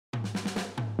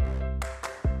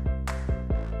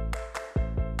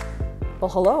Well,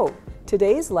 hello.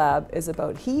 Today's lab is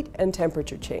about heat and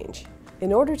temperature change.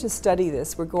 In order to study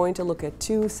this, we're going to look at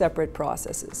two separate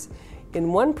processes.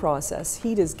 In one process,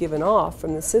 heat is given off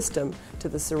from the system to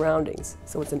the surroundings,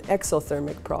 so it's an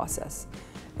exothermic process.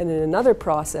 And in another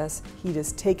process, heat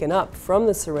is taken up from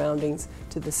the surroundings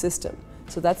to the system,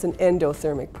 so that's an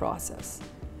endothermic process.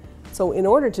 So in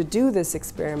order to do this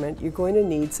experiment, you're going to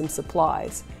need some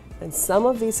supplies, and some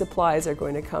of these supplies are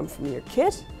going to come from your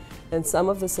kit, and some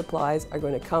of the supplies are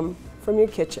going to come from your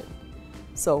kitchen.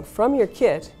 So from your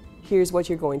kit, here's what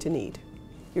you're going to need.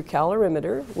 Your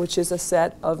calorimeter, which is a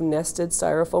set of nested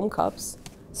styrofoam cups,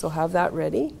 so have that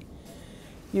ready.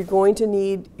 You're going to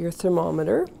need your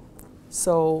thermometer,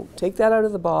 so take that out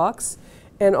of the box,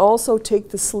 and also take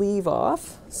the sleeve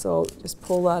off, so just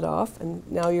pull that off, and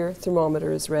now your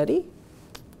thermometer is ready.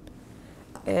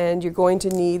 And you're going to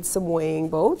need some weighing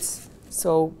boats,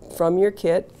 so from your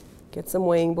kit, get some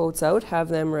weighing boats out, have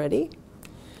them ready.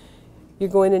 You're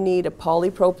going to need a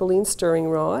polypropylene stirring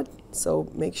rod,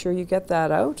 so make sure you get that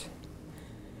out.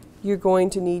 You're going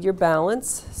to need your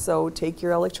balance, so take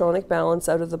your electronic balance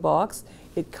out of the box.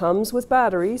 It comes with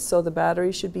batteries, so the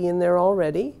battery should be in there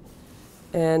already.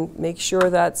 And make sure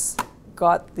that's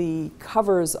got the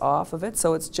covers off of it,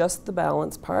 so it's just the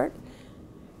balance part.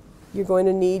 You're going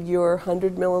to need your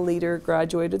 100 milliliter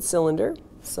graduated cylinder,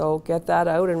 so get that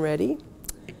out and ready.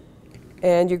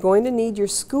 And you're going to need your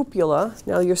scoopula.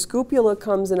 Now your scoopula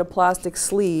comes in a plastic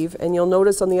sleeve, and you'll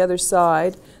notice on the other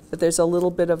side that there's a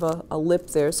little bit of a lip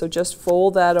there, so just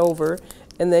fold that over,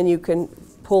 and then you can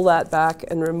pull that back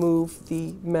and remove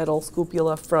the metal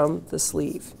scoopula from the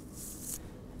sleeve.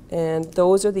 And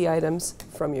those are the items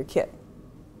from your kit.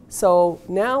 So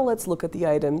now let's look at the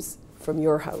items from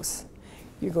your house.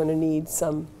 You're going to need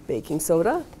some baking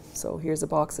soda, so here's a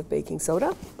box of baking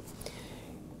soda.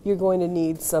 You're going to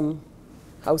need some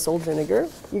household vinegar.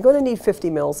 You're going to need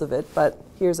 50 mils of it, but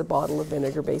here's a bottle of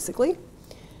vinegar basically.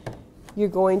 You're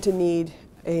going to need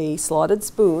a slotted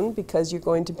spoon because you're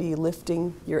going to be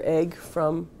lifting your egg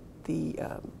from the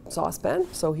saucepan,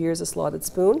 so here's a slotted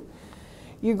spoon.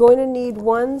 You're going to need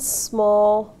one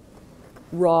small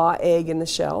raw egg in the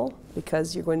shell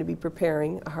because you're going to be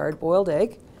preparing a hard-boiled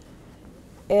egg.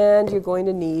 And you're going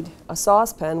to need a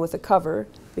saucepan with a cover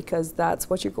because that's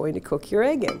what you're going to cook your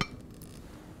egg in.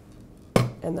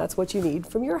 And that's what you need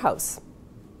from your house.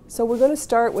 So we're going to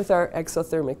start with our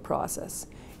exothermic process.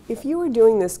 If you were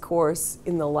doing this course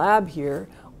in the lab here,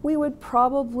 we would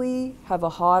probably have a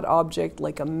hot object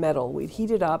like a metal. We'd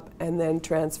heat it up and then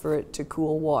transfer it to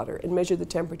cool water and measure the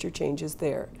temperature changes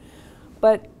there.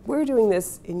 But we're doing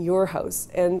this in your house,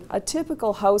 and a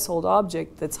typical household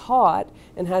object that's hot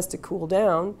and has to cool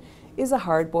down is a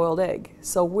hard-boiled egg.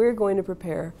 So we're going to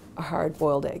prepare a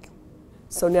hard-boiled egg.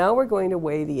 So now we're going to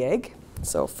weigh the egg.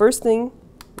 So first thing,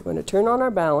 we're going to turn on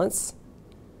our balance,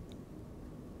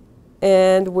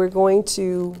 and we're going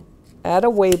to add a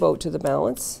weigh boat to the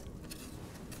balance,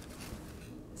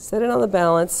 set it on the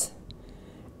balance,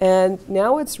 and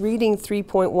now it's reading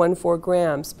 3.14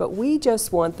 grams, but we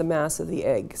just want the mass of the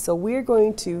egg. So we're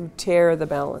going to tare the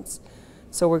balance.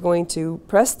 So we're going to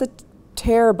press the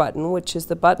tare button, which is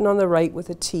the button on the right with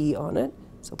a T on it.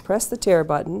 So press the tare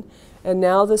button, and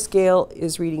now the scale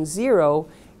is reading 0,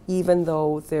 even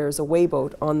though there's a weigh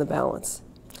boat on the balance.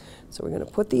 So we're going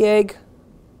to put the egg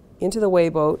into the weigh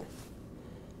boat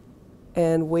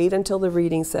and wait until the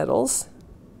reading settles.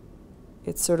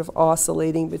 It's sort of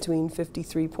oscillating between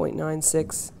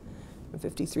 53.96 and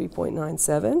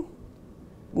 53.97.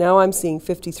 Now I'm seeing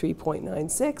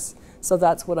 53.96, so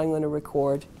that's what I'm going to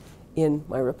record in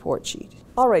my report sheet.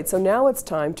 All right, so now it's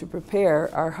time to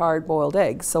prepare our hard-boiled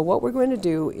egg. So what we're going to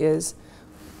do is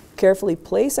carefully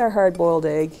place our hard-boiled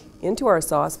egg into our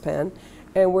saucepan,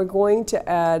 and we're going to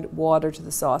add water to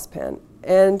the saucepan.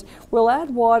 And we'll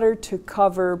add water to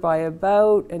cover by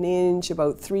about an inch,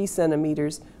 about 3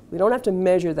 centimeters. We don't have to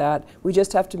measure that, we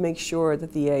just have to make sure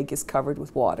that the egg is covered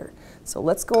with water. So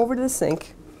let's go over to the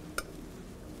sink.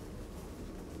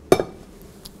 All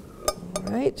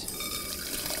right.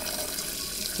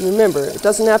 Remember, it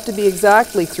doesn't have to be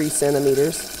exactly 3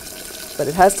 centimeters, but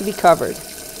it has to be covered.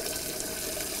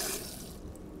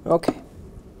 Okay,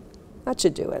 that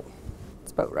should do it.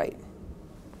 It's about right.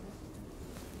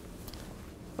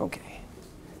 Okay.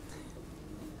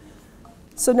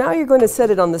 So now you're going to set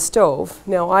it on the stove.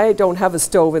 Now I don't have a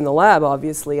stove in the lab,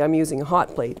 obviously. I'm using a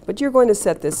hot plate, but you're going to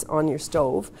set this on your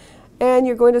stove, and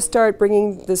you're going to start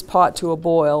bringing this pot to a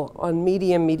boil on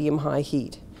medium-high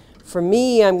heat. For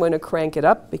me, I'm going to crank it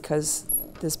up because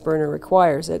this burner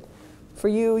requires it. For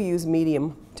you, use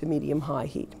medium to medium-high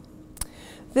heat.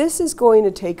 This is going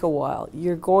to take a while.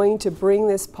 You're going to bring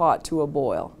this pot to a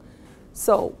boil.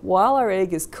 So while our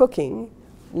egg is cooking,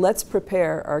 let's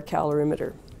prepare our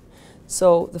calorimeter.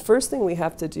 So the first thing we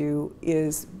have to do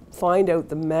is find out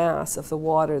the mass of the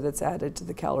water that's added to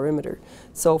the calorimeter.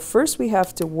 So first we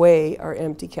have to weigh our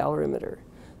empty calorimeter.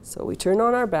 So we turn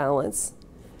on our balance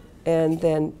and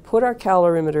then put our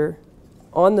calorimeter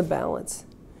on the balance.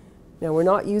 Now we're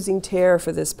not using tare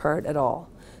for this part at all.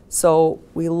 So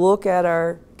we look at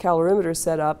our calorimeter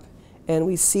setup and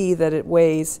we see that it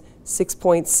weighs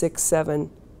 6.67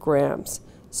 grams.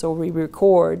 So we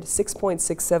record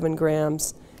 6.67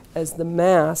 grams as the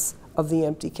mass of the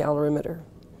empty calorimeter.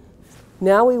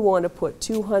 Now we want to put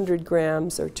 200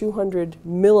 grams or 200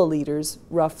 milliliters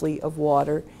roughly of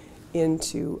water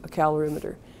into a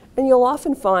calorimeter. And you'll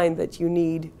often find that you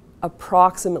need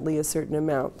approximately a certain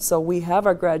amount. So we have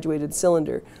our graduated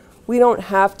cylinder. We don't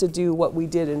have to do what we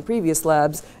did in previous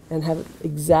labs and have it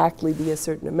exactly be a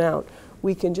certain amount.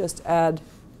 We can just add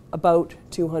about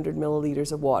 200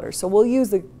 milliliters of water. So we'll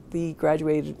use the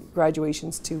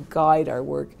graduations to guide our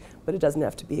work, but it doesn't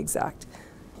have to be exact.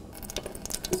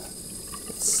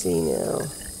 Let's see now.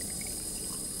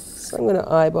 So I'm going to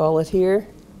eyeball it here.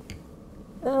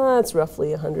 It's roughly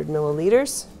 100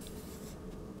 milliliters.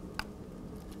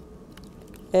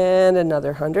 And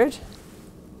another 100.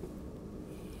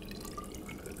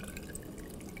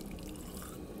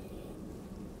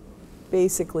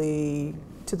 Basically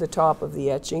to the top of the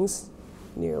etchings,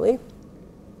 nearly.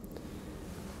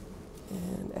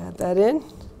 And add that in.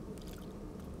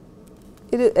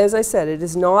 As I said, it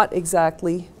is not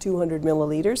exactly 200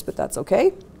 milliliters, but that's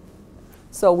okay.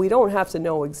 So we don't have to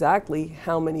know exactly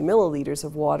how many milliliters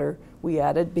of water we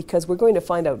added because we're going to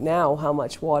find out now how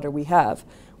much water we have.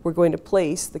 We're going to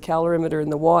place the calorimeter in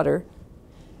the water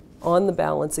on the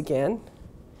balance again,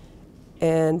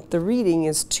 and the reading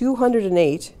is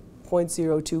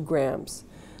 208.02 grams.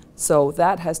 So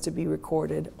that has to be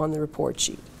recorded on the report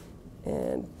sheet.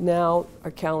 And now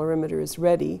our calorimeter is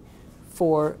ready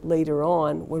for later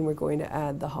on when we're going to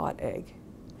add the hot egg.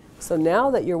 So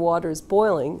now that your water is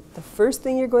boiling, the first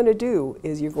thing you're going to do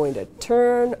is you're going to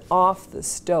turn off the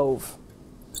stove.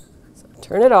 So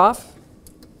turn it off,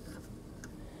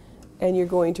 and you're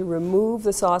going to remove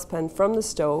the saucepan from the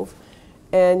stove,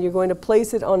 and you're going to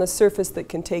place it on a surface that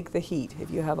can take the heat. If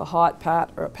you have a hot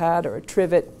pad or a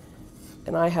trivet,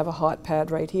 and I have a hot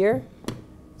pad right here.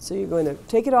 So you're going to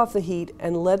take it off the heat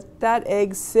and let that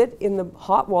egg sit in the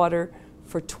hot water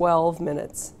for 12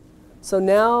 minutes. So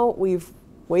now we've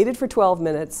waited for 12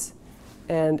 minutes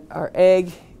and our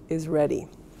egg is ready.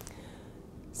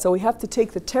 So we have to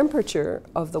take the temperature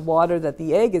of the water that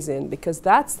the egg is in because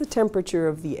that's the temperature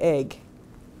of the egg.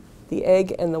 The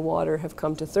egg and the water have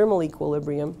come to thermal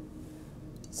equilibrium.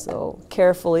 So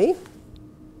carefully,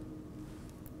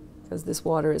 because this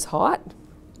water is hot,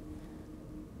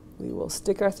 we will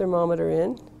stick our thermometer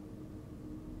in.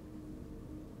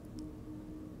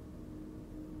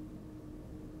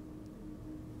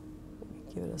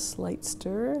 Give it a slight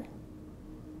stir.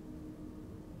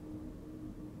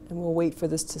 And we'll wait for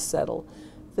this to settle.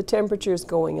 The temperature is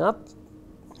going up,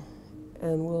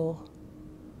 and we'll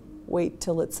wait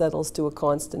till it settles to a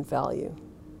constant value.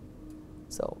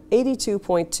 So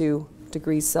 82.2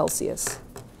 degrees Celsius.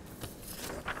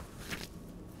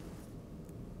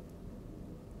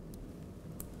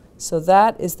 So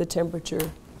that is the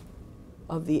temperature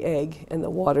of the egg and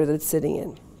the water that it's sitting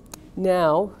in.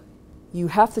 Now, you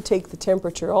have to take the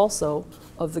temperature also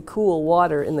of the cool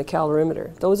water in the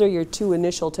calorimeter. Those are your two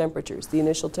initial temperatures, the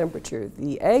initial temperature of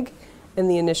the egg and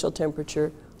the initial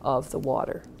temperature of the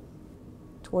water.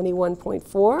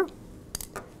 21.4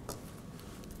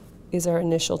 is our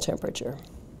initial temperature.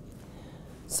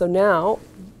 So now,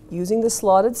 using the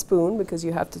slotted spoon, because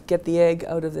you have to get the egg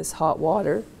out of this hot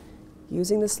water,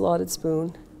 using the slotted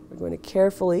spoon, we're going to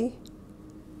carefully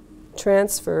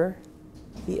transfer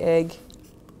the egg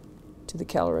to the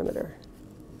calorimeter.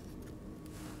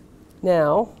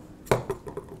 Now,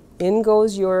 in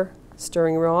goes your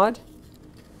stirring rod,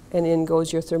 and in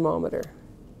goes your thermometer.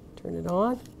 Turn it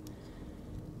on.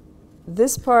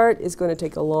 This part is going to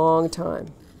take a long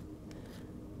time.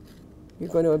 You're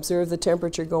going to observe the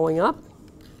temperature going up.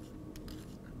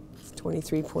 It's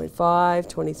 23.5,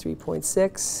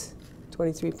 23.6,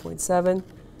 23.7.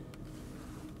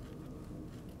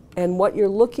 And what you're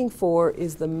looking for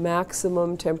is the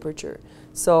maximum temperature.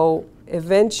 So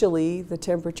eventually the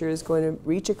temperature is going to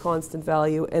reach a constant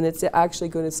value and it's actually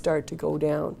going to start to go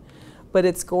down. But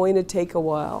it's going to take a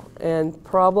while, and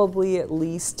probably at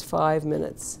least 5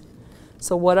 minutes.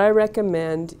 So what I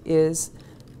recommend is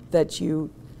that you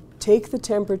take the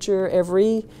temperature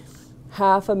every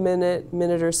half a minute,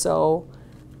 minute or so,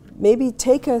 maybe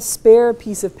take a spare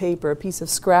piece of paper, a piece of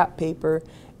scrap paper,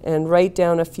 and write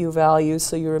down a few values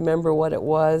so you remember what it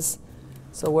was.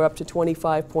 So we're up to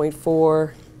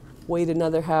 25.4. Wait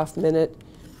another half minute.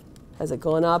 Has it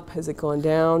gone up? Has it gone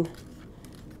down?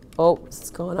 Oh, it's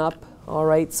gone up. All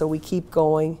right, so we keep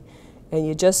going. And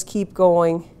you just keep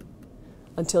going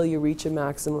until you reach a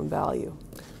maximum value.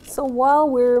 So while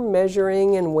we're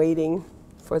measuring and waiting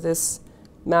for this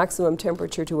maximum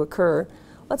temperature to occur,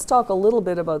 let's talk a little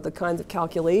bit about the kinds of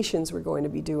calculations we're going to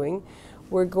be doing.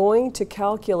 We're going to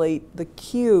calculate the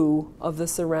Q of the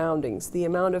surroundings, the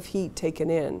amount of heat taken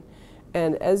in.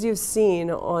 And as you've seen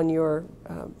on your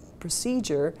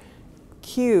procedure,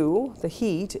 Q, the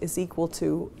heat, is equal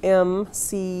to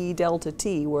mc delta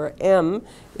T, where m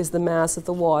is the mass of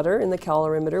the water in the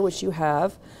calorimeter, which you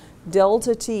have.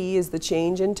 Delta T is the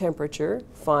change in temperature,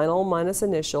 final minus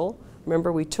initial.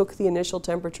 Remember, we took the initial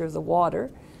temperature of the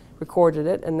water, recorded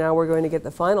it, and now we're going to get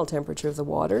the final temperature of the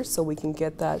water, so we can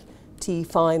get that T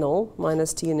final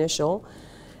minus T initial.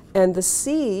 And the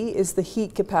C is the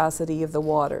heat capacity of the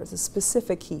water, the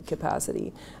specific heat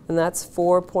capacity, and that's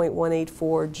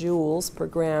 4.184 joules per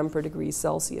gram per degree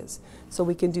Celsius. So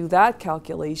we can do that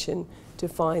calculation to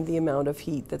find the amount of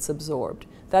heat that's absorbed.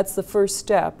 That's the first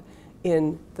step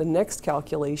in the next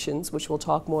calculations, which we'll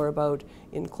talk more about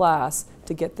in class,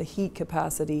 to get the heat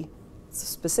capacity,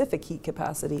 specific heat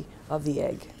capacity of the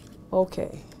egg.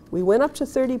 Okay, we went up to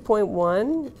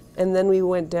 30.1 and then we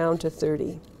went down to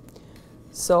 30.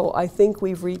 So I think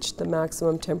we've reached the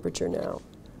maximum temperature now.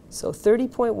 So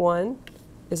 30.1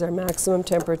 is our maximum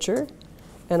temperature,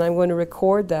 and I'm going to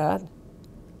record that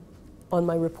on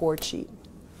my report sheet.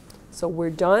 So we're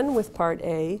done with part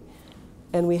A,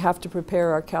 and we have to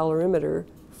prepare our calorimeter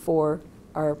for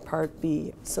our part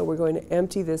B. So we're going to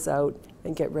empty this out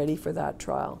and get ready for that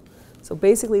trial. So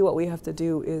basically what we have to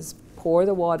do is pour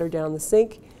the water down the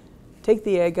sink, take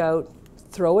the egg out,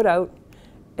 throw it out,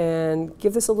 and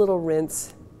give this a little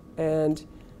rinse and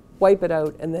wipe it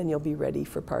out, and then you'll be ready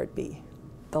for part B.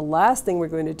 The last thing we're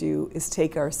going to do is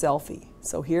take our selfie.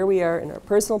 So here we are in our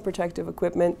personal protective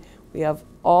equipment. We have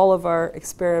all of our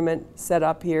experiment set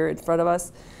up here in front of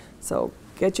us. So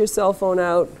get your cell phone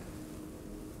out,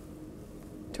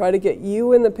 try to get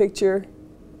you in the picture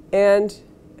and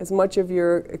as much of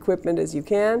your equipment as you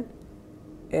can,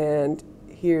 and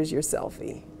here's your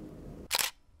selfie.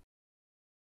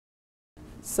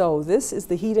 So this is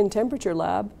the Heat and Temperature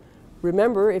Lab.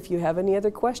 Remember, if you have any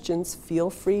other questions, feel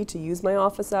free to use my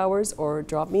office hours or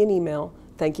drop me an email.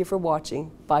 Thank you for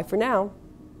watching. Bye for now.